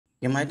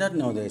You might not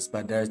know this,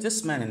 but there is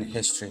this man in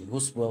history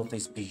whose wealth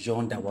is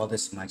beyond our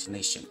wildest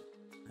imagination.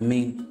 I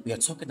mean, we are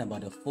talking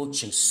about a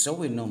fortune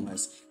so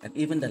enormous that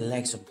even the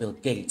likes of Bill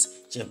Gates,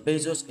 Jeff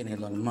Bezos, and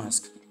Elon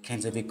Musk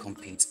can't even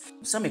compete.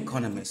 Some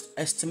economists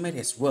estimate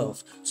his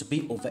wealth to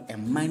be over a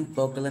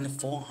mind-boggling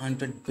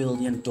 $400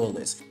 billion.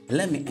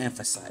 Let me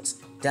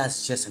emphasize,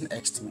 that's just an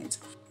estimate.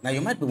 Now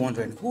you might be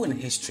wondering who in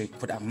history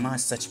could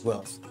amass such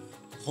wealth.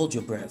 Hold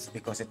your breath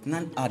because it's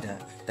none other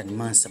than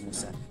Mansa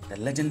Musa, the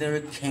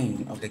legendary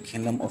king of the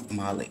Kingdom of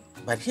Mali.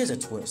 But here's a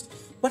twist.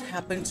 What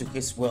happened to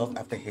his wealth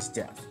after his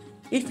death?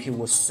 If he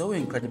was so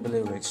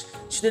incredibly rich,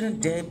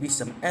 shouldn't there be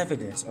some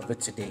evidence of it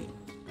today?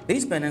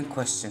 These burning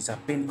questions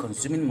have been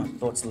consuming my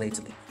thoughts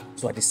lately,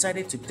 so I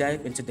decided to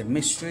dive into the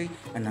mystery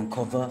and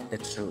uncover the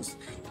truth.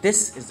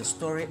 This is the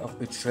story of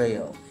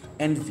betrayal,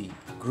 envy,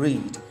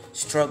 greed,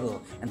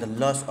 struggle, and the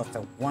loss of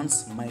a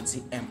once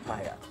mighty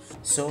empire.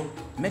 So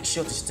make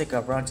sure to stick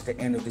around to the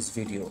end of this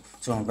video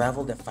to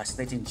unravel the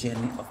fascinating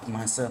journey of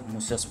Mansa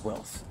Musa's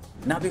wealth.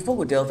 Now, before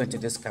we delve into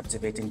this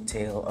captivating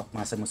tale of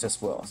Mansa Musa's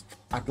wealth,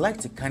 I'd like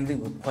to kindly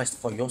request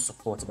for your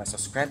support by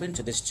subscribing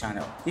to this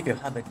channel if you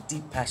have a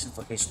deep passion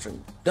for history.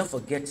 Don't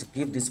forget to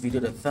give this video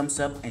the thumbs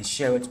up and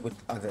share it with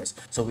others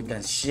so we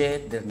can share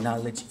the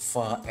knowledge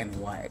far and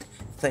wide.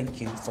 Thank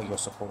you for your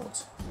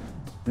support.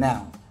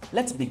 Now,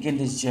 let's begin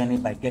this journey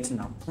by getting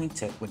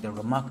acquainted with the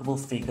remarkable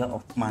figure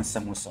of Mansa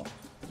Musa.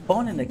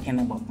 Born in the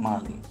Kingdom of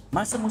Mali,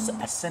 Mansa Musa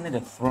ascended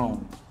the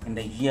throne in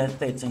the year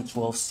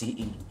 1312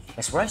 CE.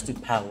 His rise to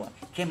power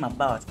came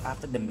about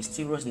after the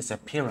mysterious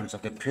disappearance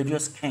of the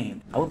previous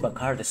king, Abu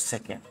Bakr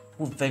II,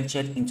 who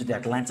ventured into the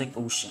Atlantic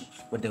Ocean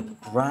with a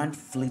grand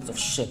fleet of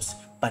ships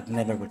but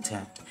never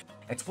returned.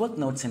 It's worth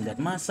noting that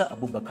Mansa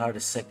Abu Bakr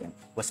II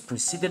was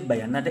preceded by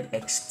another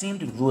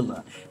extinct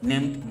ruler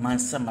named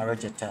Mansa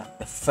Marajata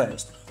I,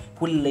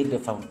 who laid the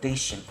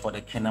foundation for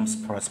the kingdom's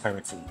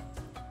prosperity.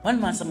 When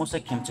Mansa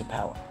Musa came to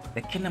power, the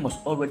kingdom was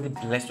already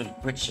blessed with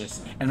riches,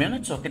 and we are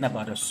not talking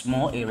about a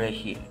small area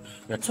here.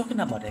 We are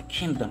talking about a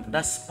kingdom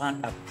that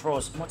spanned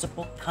across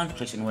multiple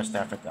countries in West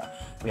Africa.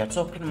 We are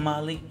talking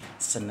Mali,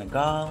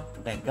 Senegal,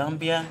 the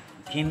Gambia,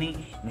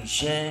 Guinea,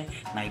 Niger,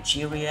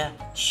 Nigeria,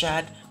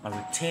 Chad,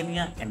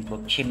 Mauritania, and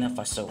Burkina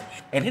Faso.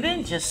 And he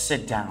didn't just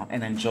sit down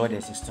and enjoy the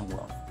existing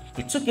wealth.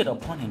 He took it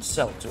upon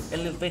himself to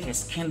elevate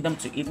his kingdom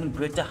to even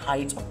greater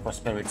heights of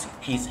prosperity.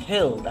 He is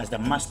hailed as the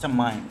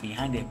mastermind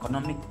behind the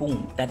economic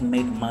boom that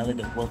made Mali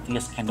the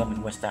wealthiest kingdom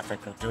in West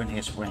Africa during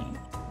his reign.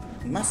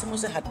 Mansa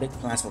Musa had big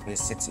plans for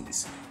his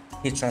cities.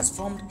 He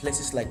transformed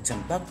places like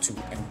Timbuktu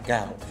and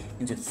Gao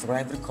into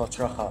thriving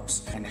cultural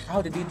hubs. And how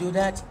did he do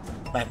that?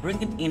 By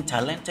bringing in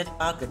talented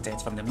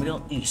architects from the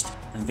Middle East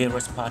and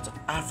various parts of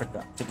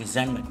Africa to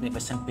design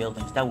magnificent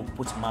buildings that would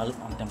put Mali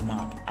on the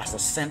map as a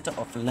center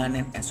of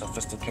learning and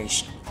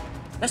sophistication.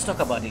 Let's talk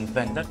about the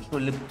event that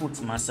truly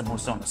put Mansa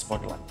Musa on the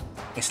spotlight.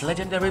 His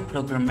legendary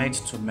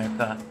pilgrimage to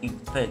Mecca in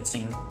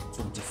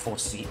 1324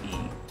 CE.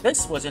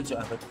 This wasn't your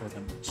average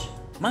pilgrimage.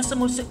 Mansa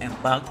Musa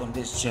embarked on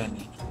this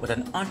journey with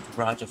an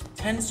entourage of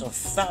tens of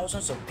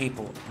thousands of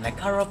people in a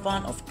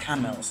caravan of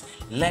camels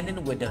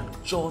laden with a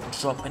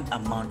jaw-dropping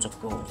amount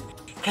of gold.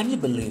 Can you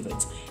believe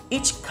it?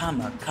 Each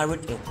camel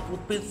carried a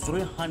whopping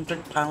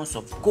 300 pounds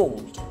of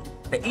gold.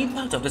 The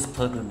impact of this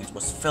pilgrimage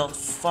was felt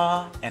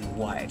far and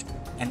wide,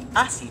 and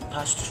as he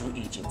passed through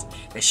Egypt,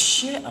 the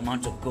sheer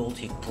amount of gold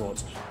he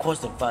brought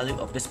caused the value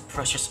of this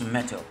precious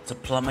metal to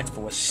plummet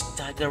for a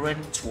staggering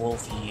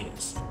 12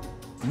 years.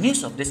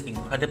 News of this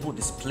incredible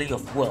display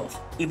of wealth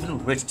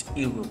even reached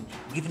Europe,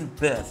 giving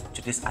birth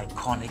to this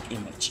iconic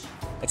image.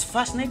 It's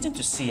fascinating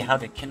to see how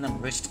the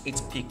kingdom reached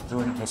its peak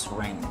during his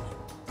reign,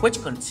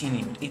 which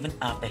continued even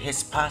after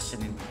his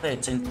passing in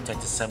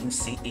 1337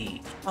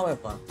 CE.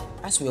 However,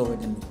 as we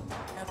already know,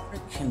 every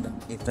kingdom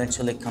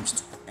eventually comes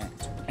to an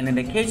end. And in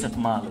the case of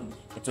Mali,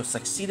 it was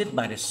succeeded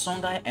by the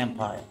Songhai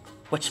Empire,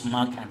 which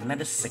marked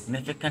another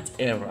significant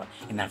era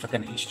in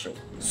African history.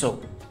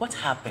 So, what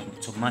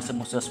happened to Mansa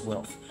Musa's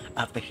wealth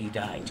after he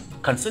died?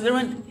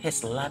 Considering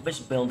his lavish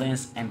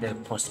buildings and the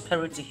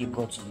prosperity he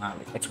brought to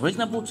Mali, it's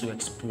reasonable to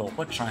explore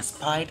what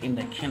transpired in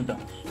the kingdom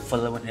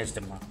following his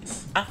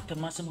demise. After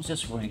Mansa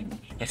Musa's reign,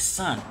 his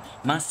son,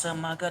 Mansa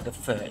Maga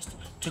I,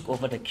 took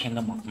over the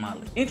kingdom of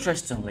Mali.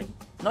 Interestingly,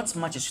 not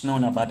much is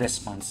known about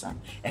this Mansa,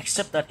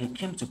 except that he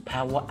came to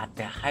power at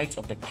the height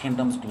of the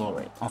kingdom's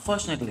glory.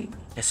 Unfortunately,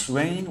 his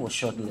reign was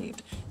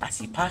short-lived as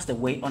he passed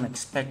away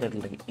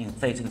unexpectedly in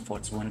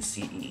 1341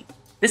 CE.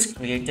 This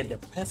created the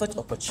perfect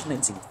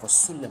opportunity for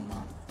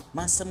Suleiman,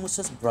 Mansa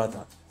Musa's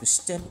brother, to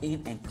step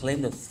in and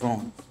claim the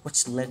throne,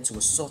 which led to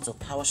a sort of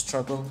power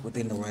struggle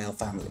within the royal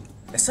family.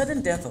 The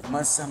sudden death of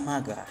Mansa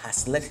Maga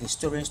has led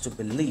historians to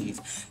believe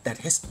that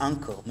his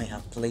uncle may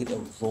have played a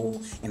role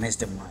in his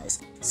demise,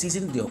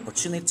 seizing the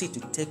opportunity to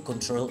take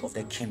control of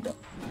the kingdom.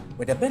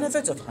 With the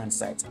benefit of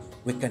hindsight,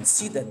 we can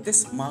see that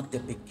this marked the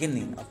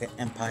beginning of the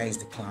empire's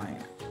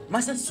decline.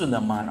 Mansa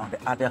Suleiman, on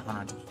the other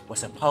hand,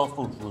 was a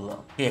powerful ruler.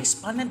 He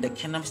expanded the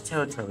kingdom's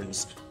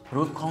territories,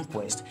 through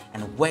conquest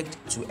and worked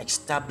to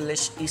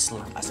establish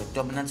Islam as a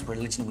dominant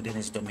religion within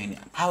his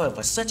dominion.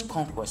 However, such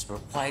conquest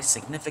required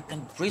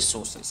significant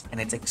resources and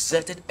it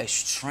exerted a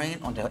strain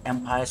on the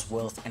empire's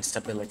wealth and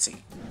stability.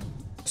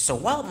 So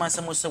while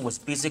Mansa Musa was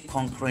busy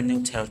conquering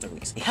new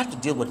territories, he had to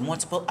deal with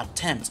multiple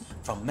attempts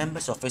from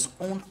members of his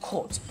own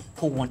court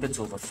who wanted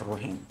to overthrow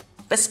him.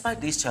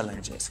 Despite these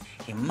challenges,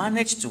 he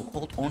managed to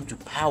hold on to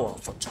power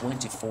for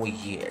 24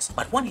 years.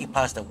 But when he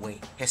passed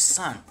away, his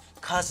son,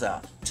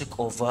 Qaza, took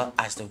over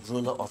as the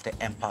ruler of the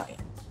empire.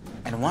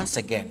 And once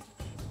again,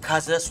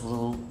 Qaza's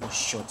rule was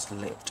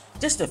short-lived.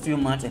 Just a few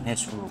months in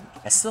his rule,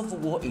 a civil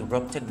war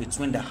erupted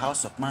between the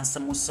house of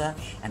Mansa Musa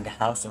and the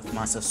house of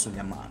Mansa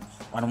Suleiman.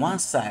 On one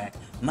side,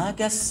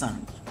 Maga's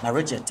son,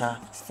 Marijeta,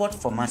 fought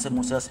for Mansa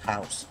Musa's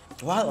house,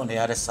 while on the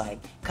other side,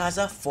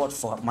 Qaza fought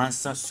for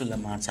Mansa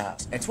Suleiman's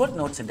house. It's worth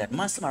noting that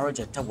Mansa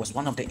Marijeta was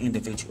one of the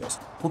individuals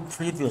who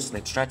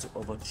previously tried to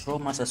overthrow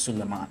Mansa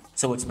Suleiman,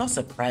 so it's not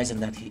surprising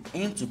that he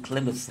aimed to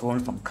claim the throne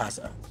from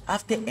Qaza.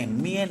 After a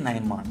mere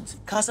 9 months,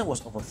 Qaza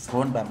was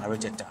overthrown by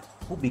Marijeta,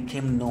 who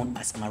became known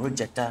as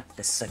Marijeta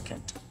II.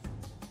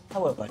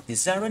 However,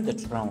 desiring the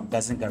throne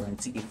doesn't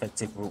guarantee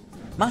effective rule.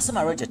 Mansa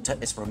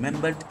Marijeta is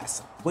remembered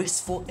as a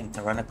wasteful and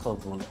tyrannical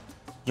ruler.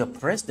 He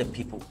oppressed the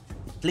people,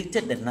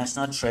 depleted the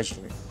national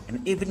treasury,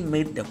 and even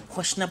made the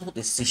questionable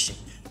decision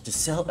to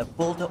sell a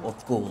boulder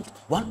of gold,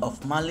 one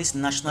of Mali's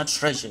national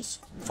treasures,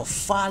 for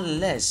far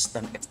less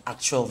than its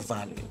actual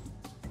value.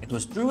 It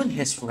was during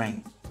his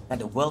reign that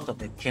the wealth of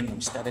the kingdom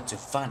started to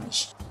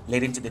vanish,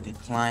 leading to the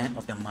decline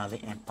of the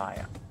Mali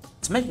Empire.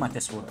 To make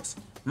matters worse,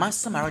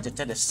 Mansa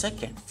Marijeta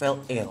II fell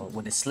ill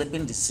with a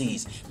sleeping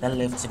disease that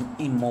left him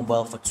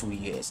immobile for 2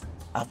 years.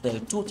 After a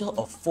total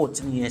of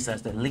 14 years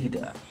as the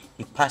leader,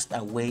 he passed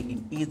away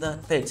in either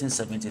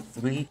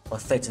 1373 or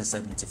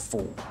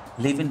 1374,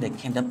 leaving the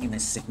kingdom in a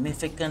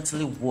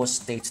significantly worse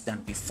state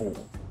than before.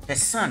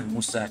 His son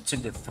Musa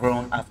took the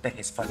throne after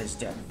his father's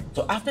death.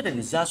 So after the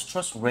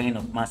disastrous reign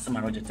of Mansa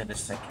Marijeta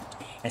II,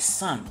 his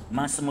son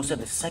Mansa Musa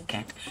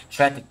II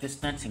tried to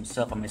distance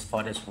himself from his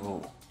father's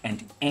rule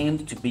and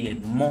aimed to be a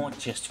more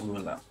just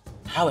ruler.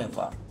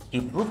 However, he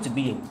proved to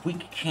be a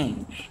weak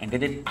king and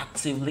didn't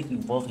actively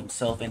involve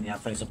himself in the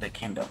affairs of the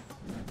kingdom.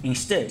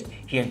 Instead,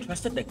 he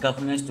entrusted the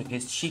governance to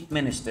his chief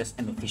ministers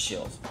and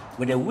officials.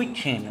 With a weak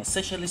king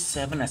essentially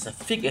serving as a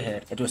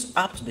figurehead, it was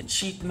up to the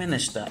chief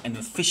minister and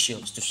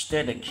officials to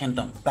steer the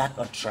kingdom back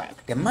on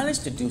track. They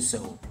managed to do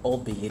so,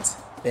 albeit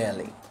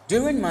barely.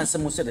 During Mansa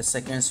Musa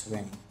II's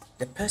reign,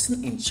 the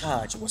person in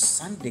charge was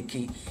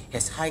Sandeki,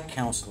 his high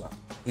counselor.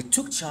 He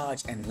took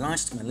charge and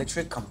launched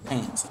military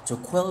campaigns to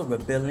quell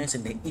rebellions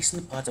in the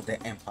eastern part of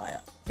the empire.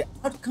 The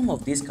outcome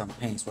of these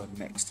campaigns were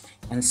mixed,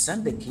 and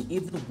Sandeki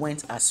even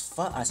went as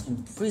far as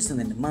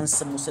imprisoning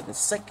Mansa Musa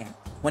II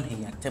when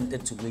he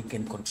attempted to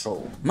regain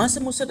control. Mansa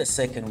Musa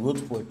II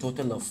ruled for a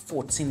total of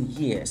 14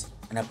 years,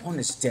 and upon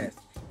his death,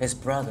 his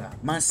brother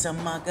Mansa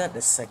Maga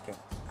II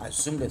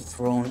assumed the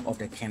throne of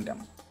the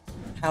kingdom.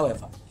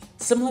 However,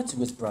 similar to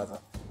his brother,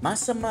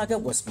 Mansa Maga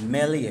was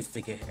merely a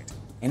figurehead.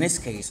 In this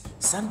case,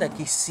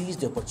 Sandeki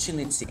seized the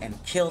opportunity and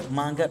killed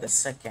Maga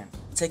II,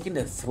 taking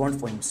the throne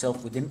for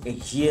himself within a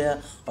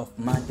year of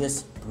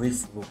Maga's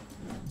brief rule.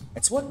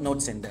 It's worth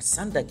noting that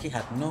Sandeki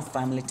had no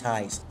family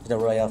ties to the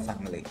royal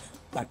family,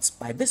 but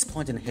by this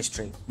point in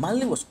history,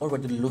 Mali was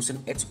already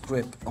losing its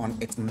grip on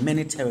its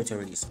many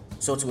territories.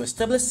 So to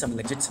establish some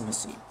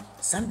legitimacy,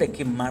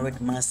 Sandeki married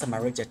Mansa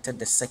Marijeta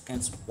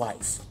II's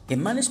wife. He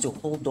managed to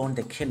hold on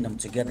the kingdom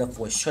together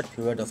for a short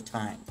period of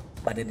time,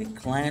 but the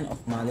decline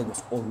of Mali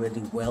was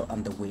already well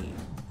underway.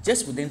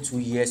 Just within 2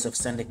 years of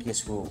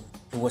Sandeki's rule,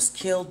 he was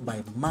killed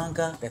by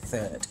Manga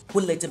III,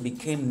 who later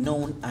became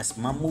known as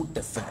Mahmud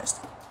I,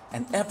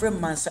 and every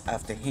Mansa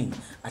after him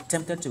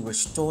attempted to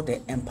restore the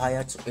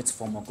empire to its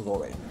former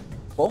glory.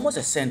 For almost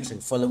a century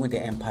following the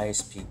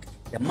empire's peak,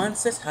 the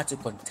Mansas had to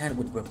contend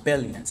with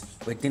rebellions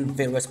within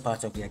various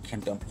parts of their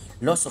kingdom,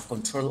 loss of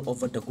control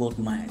over the gold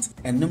mines,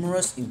 and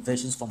numerous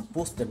invasions from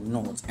both the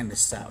north and the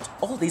south.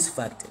 All these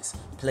factors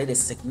played a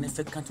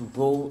significant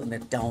role in the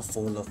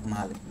downfall of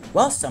Mali.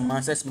 While some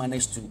Mansas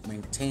managed to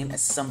maintain a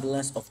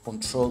semblance of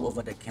control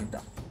over the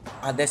kingdom,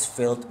 others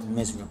failed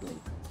miserably.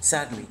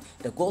 Sadly,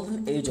 the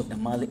golden age of the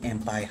Mali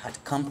Empire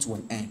had come to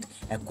an end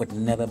and could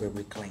never be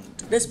reclaimed.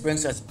 This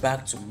brings us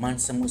back to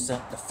Mansa Musa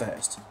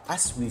I.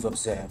 As we've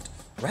observed,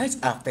 right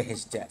after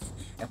his death,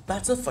 a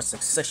battle for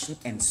succession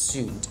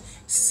ensued,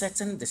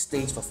 setting the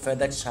stage for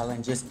further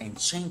challenges and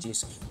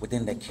changes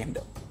within the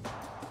kingdom.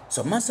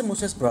 So Mansa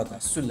Musa's brother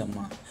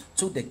Suleiman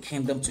took the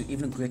kingdom to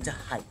even greater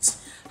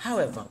heights.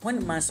 However,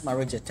 when Mansa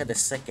Marijeta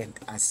II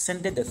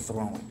ascended the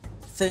throne,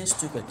 things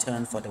took a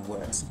turn for the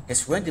worse.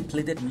 His reign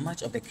depleted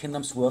much of the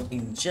kingdom's wealth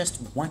in just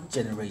 1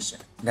 generation.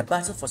 The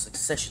battle for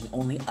succession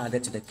only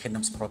added to the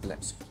kingdom's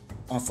problems.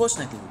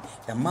 Unfortunately,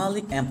 the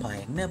Mali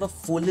Empire never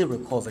fully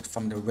recovered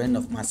from the reign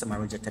of Mansa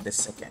Marijeta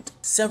II.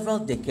 Several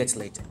decades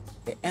later,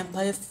 the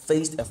empire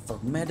faced a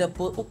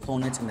formidable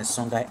opponent in the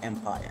Songhai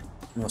Empire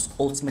and was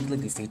ultimately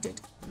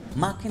defeated,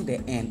 marking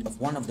the end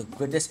of one of the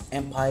greatest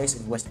empires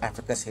in West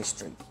Africa's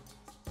history.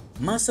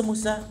 Mansa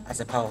Musa, as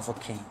a powerful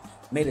king,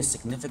 made a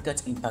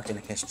significant impact in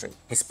history.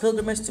 His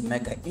pilgrimage to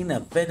Mecca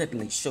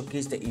inadvertently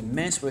showcased the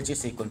immense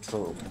riches he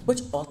controlled, which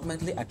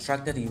ultimately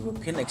attracted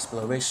European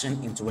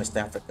exploration into West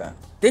Africa.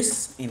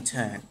 This, in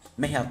turn,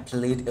 may have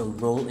played a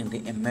role in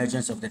the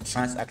emergence of the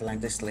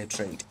transatlantic slave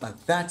trade,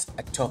 but that's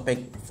a topic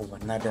for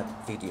another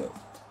video.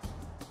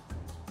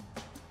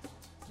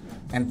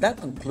 And that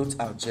concludes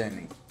our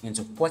journey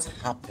into what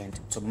happened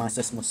to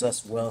Mansa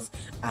Musa's wealth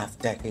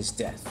after his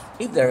death.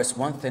 If there is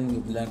one thing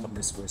we've learned from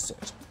this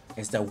research,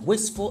 it's that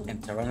wasteful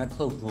and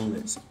tyrannical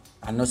rulers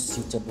are not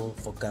suitable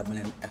for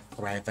governing a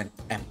thriving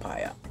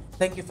empire.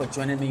 Thank you for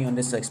joining me on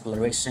this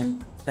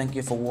exploration. Thank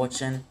you for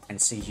watching,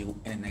 and see you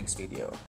in the next video.